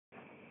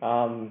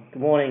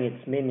Good morning,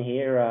 it's Min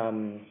here.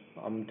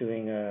 I'm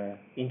doing an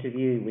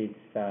interview with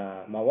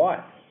my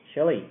wife,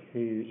 Shelley,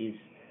 who is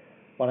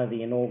one of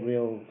the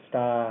inaugural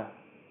STAR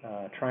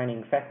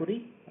training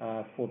faculty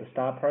for the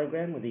STAR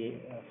program with the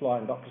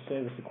Flying Doctor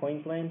Service of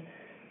Queensland.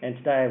 And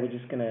today we're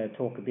just going to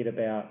talk a bit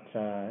about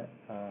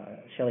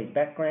Shelley's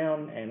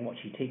background and what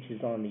she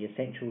teaches on the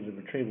Essentials of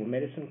Retrieval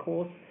Medicine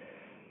course,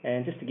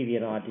 and just to give you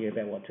an idea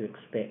about what to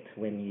expect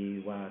when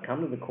you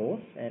come to the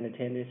course and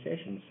attend this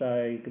session.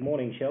 So, good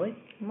morning, Shelley.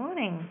 Good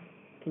morning.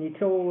 Can you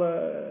tell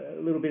a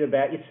little bit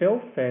about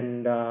yourself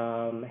and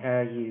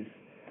how you've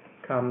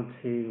come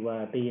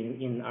to be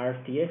in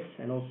RFDS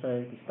and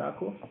also the STAR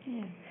course?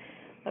 Yeah.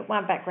 Look,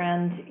 my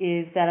background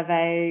is that of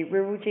a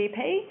rural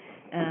GP,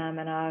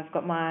 and I've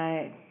got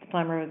my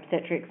diploma of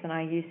obstetrics, and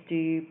I used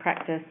to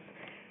practice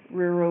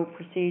rural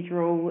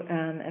procedural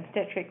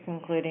obstetrics,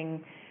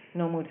 including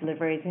normal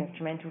deliveries,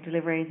 instrumental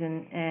deliveries,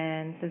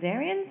 and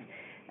caesareans.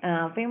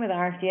 I've been with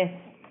RFDS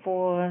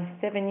for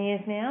 7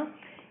 years now,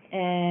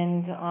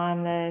 and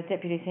I'm the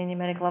Deputy Senior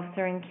Medical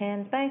Officer in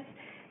Cairns Base,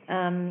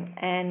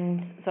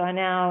 and so I'm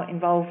now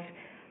involved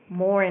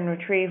more in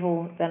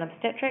retrieval than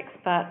obstetrics,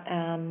 but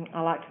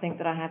I like to think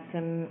that I have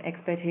some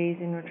expertise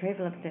in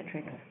retrieval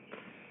obstetrics.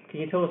 Can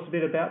you tell us a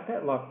bit about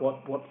that? Like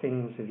what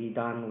things have you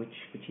done which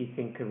you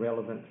think are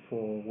relevant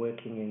for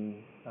working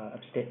in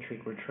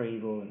obstetric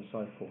retrieval and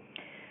so forth?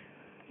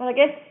 Well, I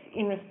guess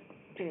in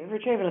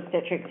retrieval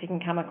obstetrics you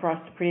can come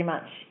across pretty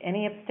much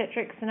any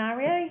obstetric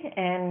scenario,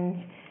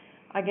 and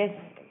I guess,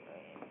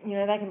 you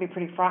know, they can be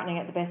pretty frightening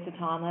at the best of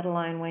time, let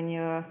alone when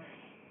you're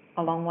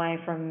a long way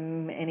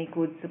from any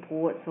good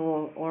supports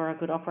or a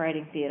good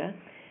operating theatre.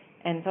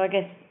 And so I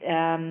guess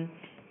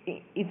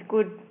it's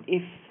good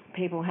if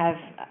people have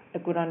a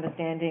good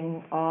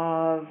understanding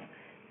of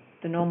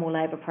the normal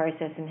labour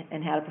process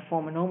and how to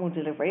perform a normal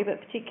delivery,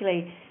 but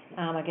particularly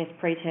I guess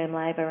preterm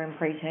labour and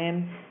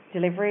preterm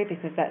delivery,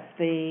 because that's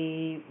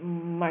the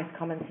most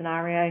common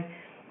scenario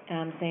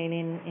seen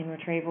in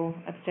retrieval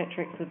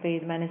obstetrics would be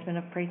the management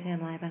of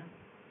preterm labour.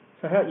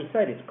 So how you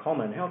said it's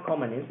common. How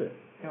common is it?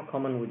 How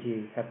common would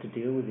you have to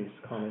deal with this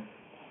kind of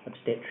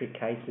obstetric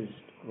cases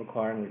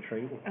requiring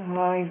retrieval?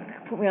 Oh,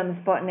 you've put me on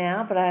the spot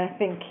now, but I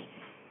think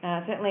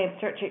certainly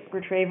obstetric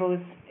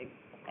retrievals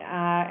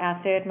are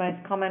our third most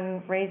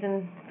common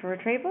reason for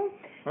retrieval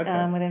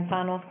within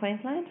far north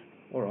Queensland.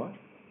 All right,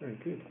 very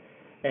good.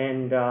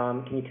 And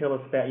can you tell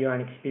us about your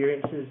own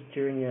experiences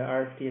during your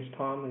RFDS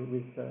time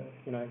with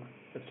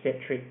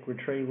obstetric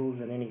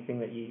retrievals and anything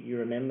that you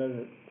remember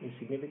that is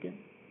significant?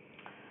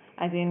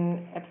 As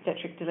in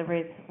obstetric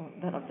deliveries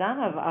that I've done,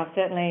 I've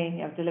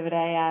delivered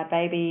a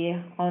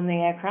baby on the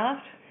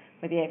aircraft,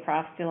 with the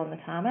aircraft still on the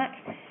tarmac.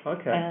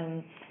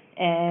 Okay.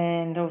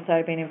 And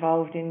also been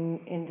involved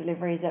in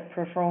deliveries at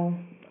peripheral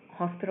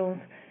hospitals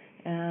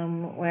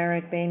where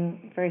it's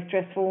been very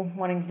stressful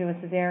wanting to do a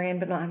caesarean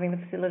but not having the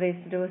facilities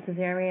to do a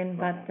caesarean,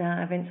 but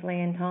eventually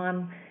in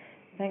time,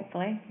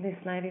 thankfully, this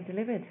lady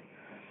delivered.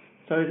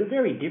 So is it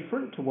very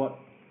different to what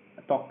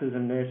doctors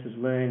and nurses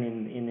learn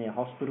in their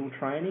hospital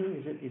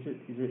training? Is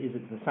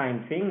it the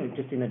same thing,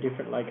 just in a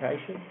different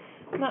location?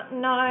 No,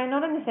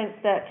 not in the sense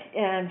that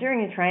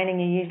during your training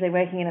you're usually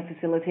working in a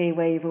facility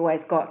where you've always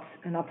got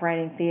an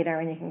operating theatre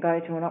and you can go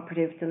to an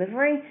operative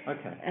delivery.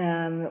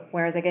 Okay.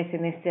 Whereas I guess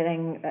in this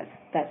setting,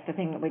 that's the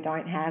thing that we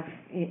don't have,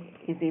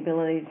 is the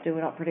ability to do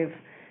an operative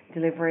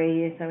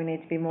delivery, so we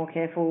need to be more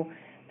careful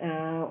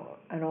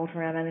and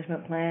alter our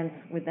management plans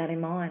with that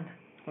in mind.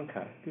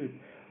 Okay, good.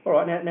 All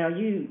right, now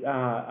you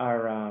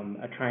are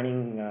a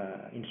training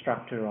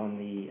instructor on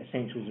the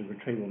Essentials of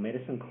Retrieval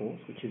Medicine course,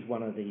 which is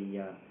one of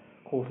the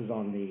courses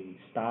on the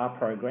STAR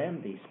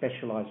program, the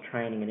Specialised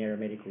Training and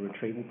Aeromedical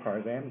Retrieval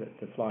program that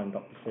the Flying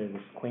Doctor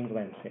Service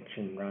Queensland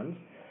section runs.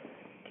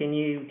 Can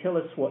you tell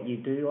us what you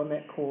do on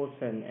that course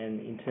and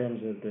in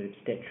terms of the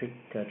obstetric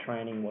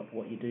training,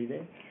 what you do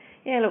there?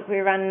 Yeah, look, we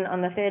run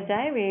on the third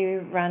day,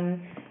 we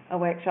run a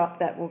workshop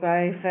that will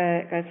goes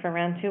for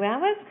around 2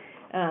 hours.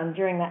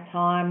 During that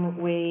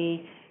time,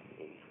 we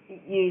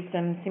use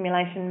some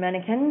simulation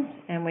mannequins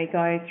and we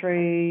go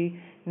through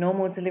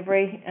normal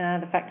delivery,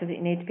 the factors that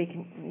you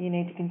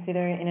need to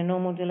consider in a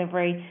normal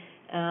delivery,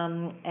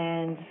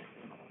 and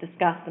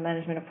discuss the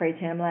management of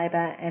preterm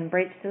labour and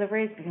breech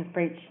deliveries, because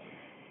breech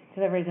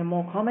deliveries are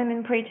more common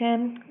in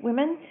preterm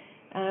women.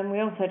 We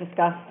also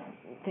discuss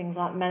things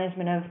like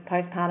management of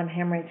postpartum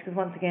hemorrhage, because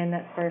once again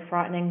that's a very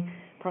frightening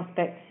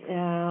prospect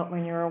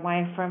when you're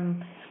away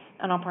from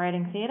an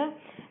operating theatre,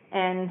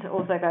 and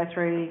also go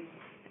through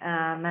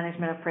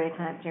management of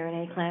preeclampsia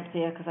and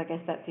eclampsia, because I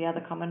guess that's the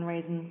other common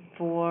reason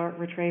for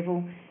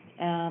retrieval,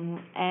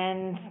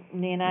 and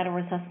neonatal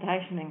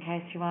resuscitation in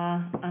case you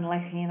are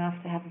unlucky enough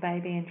to have a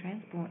baby in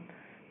transport.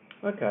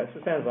 Okay, so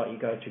it sounds like you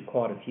go through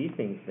quite a few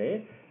things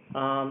there.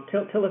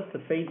 Tell us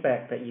the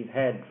feedback that you've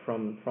had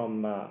from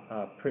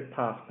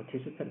past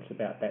participants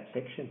about that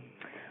section.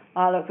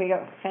 Oh, look, we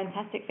got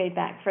fantastic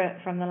feedback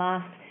from the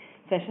last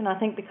session. I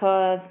think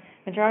because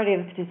majority of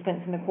the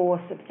participants in the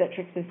course,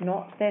 obstetrics is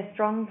not their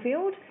strong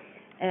field,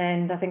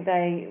 and I think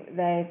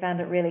they found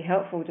it really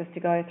helpful just to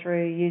go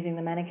through using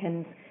the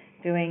mannequins,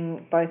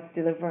 doing both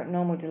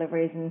normal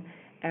deliveries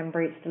and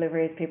breech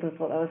deliveries. People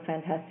thought that was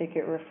fantastic.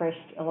 It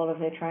refreshed a lot of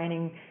their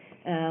training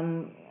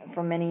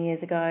from many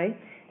years ago,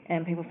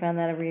 and people found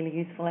that a really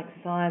useful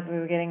exercise. We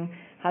were getting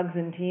hugs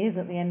and tears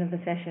at the end of the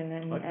session,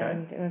 and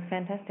it was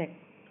fantastic.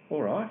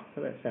 All right,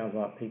 so that sounds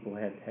like people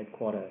had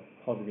quite a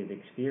positive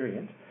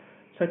experience.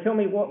 So tell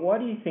me, why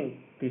do you think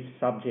this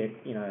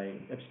subject,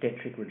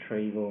 obstetric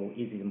retrieval,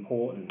 is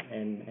important,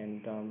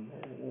 and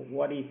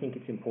why do you think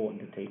it's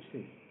important to teach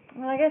this?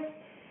 Well, I guess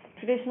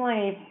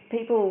traditionally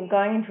people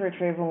going into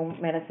retrieval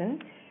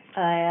medicine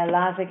are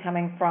largely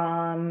coming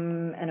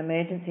from an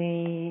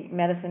emergency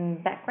medicine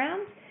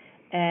background,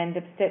 and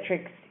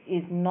obstetrics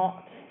is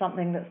not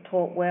something that's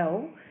taught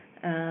well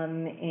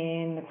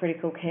in the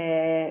critical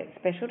care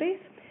specialties.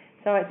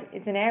 So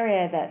it's an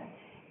area that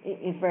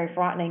is very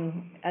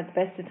frightening at the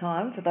best of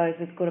times for those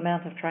with good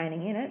amount of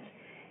training in it,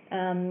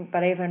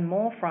 but even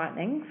more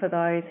frightening for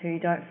those who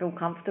don't feel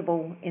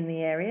comfortable in the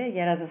area.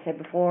 Yet, as I said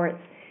before,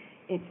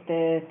 it's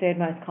the third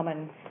most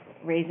common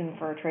reason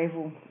for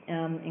retrieval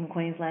in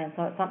Queensland.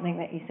 So it's something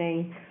that you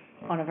see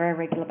on a very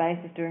regular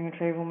basis during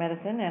retrieval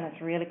medicine, and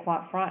it's really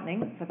quite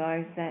frightening for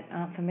those that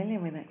aren't familiar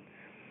with it.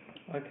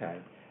 Okay,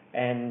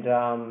 and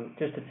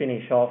just to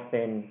finish off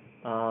then,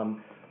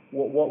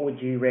 what would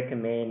you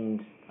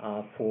recommend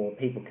for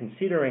people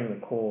considering the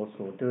course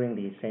or doing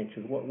the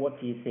essentials? What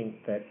do you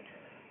think that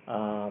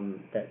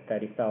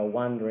if they were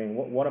wondering,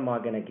 what am I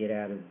going to get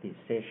out of this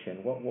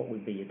session? What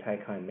would be your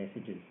take-home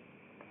messages?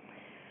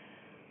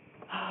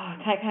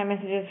 Take-home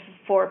messages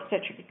for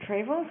obstetric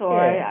retrievals, or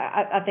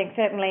I think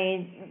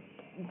certainly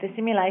the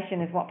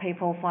simulation is what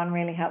people find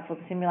really helpful.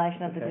 The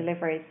simulation of the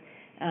deliveries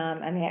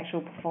and the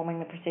actual performing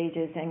the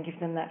procedures, and gives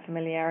them that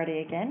familiarity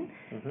again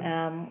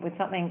with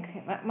something.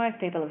 Most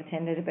people have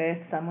attended a birth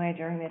somewhere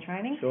during their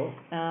training,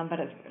 but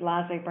it's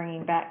largely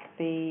bringing back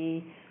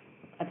the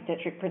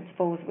obstetric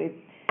principles with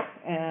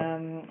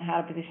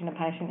how to position a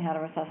patient, how to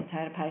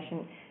resuscitate a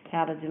patient,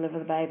 how to deliver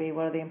the baby,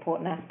 what are the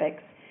important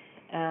aspects,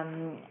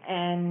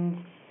 and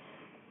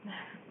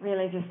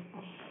really just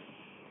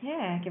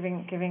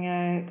giving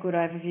a good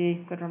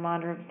overview, good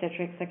reminder of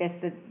obstetrics. I guess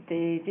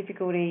the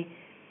difficulty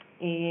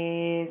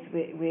is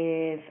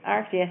with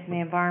RFDS and the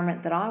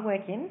environment that I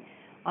work in.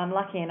 I'm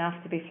lucky enough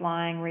to be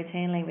flying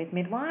routinely with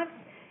midwives,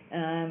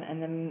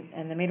 and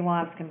the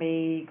midwives can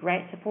be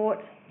great support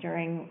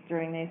during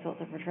these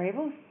sorts of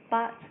retrievals,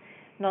 but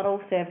not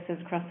all services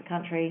across the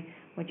country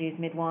would use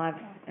midwives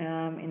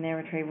in their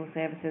retrieval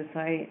services, so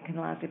it can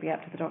largely be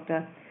up to the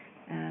doctor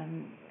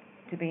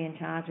to be in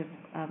charge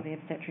of the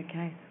obstetric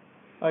case.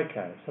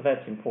 Okay, so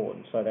that's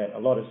important, so that a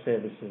lot of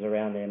services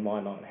around there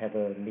might not have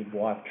a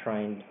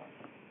midwife-trained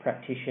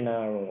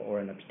practitioner or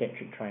an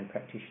obstetric-trained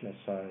practitioner,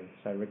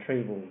 so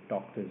retrieval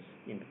doctors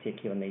in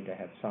particular need to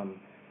have some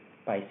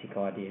basic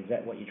idea. Is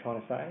that what you're trying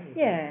to say?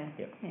 Yeah.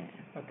 Yep. Yeah.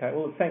 Okay,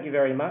 well, thank you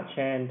very much,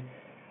 and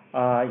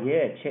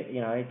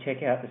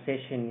check out the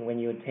session when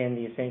you attend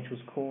the Essentials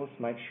course.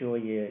 Make sure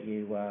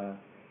you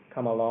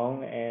come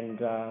along, and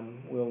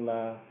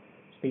we'll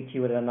speak to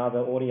you at another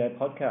audio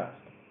podcast.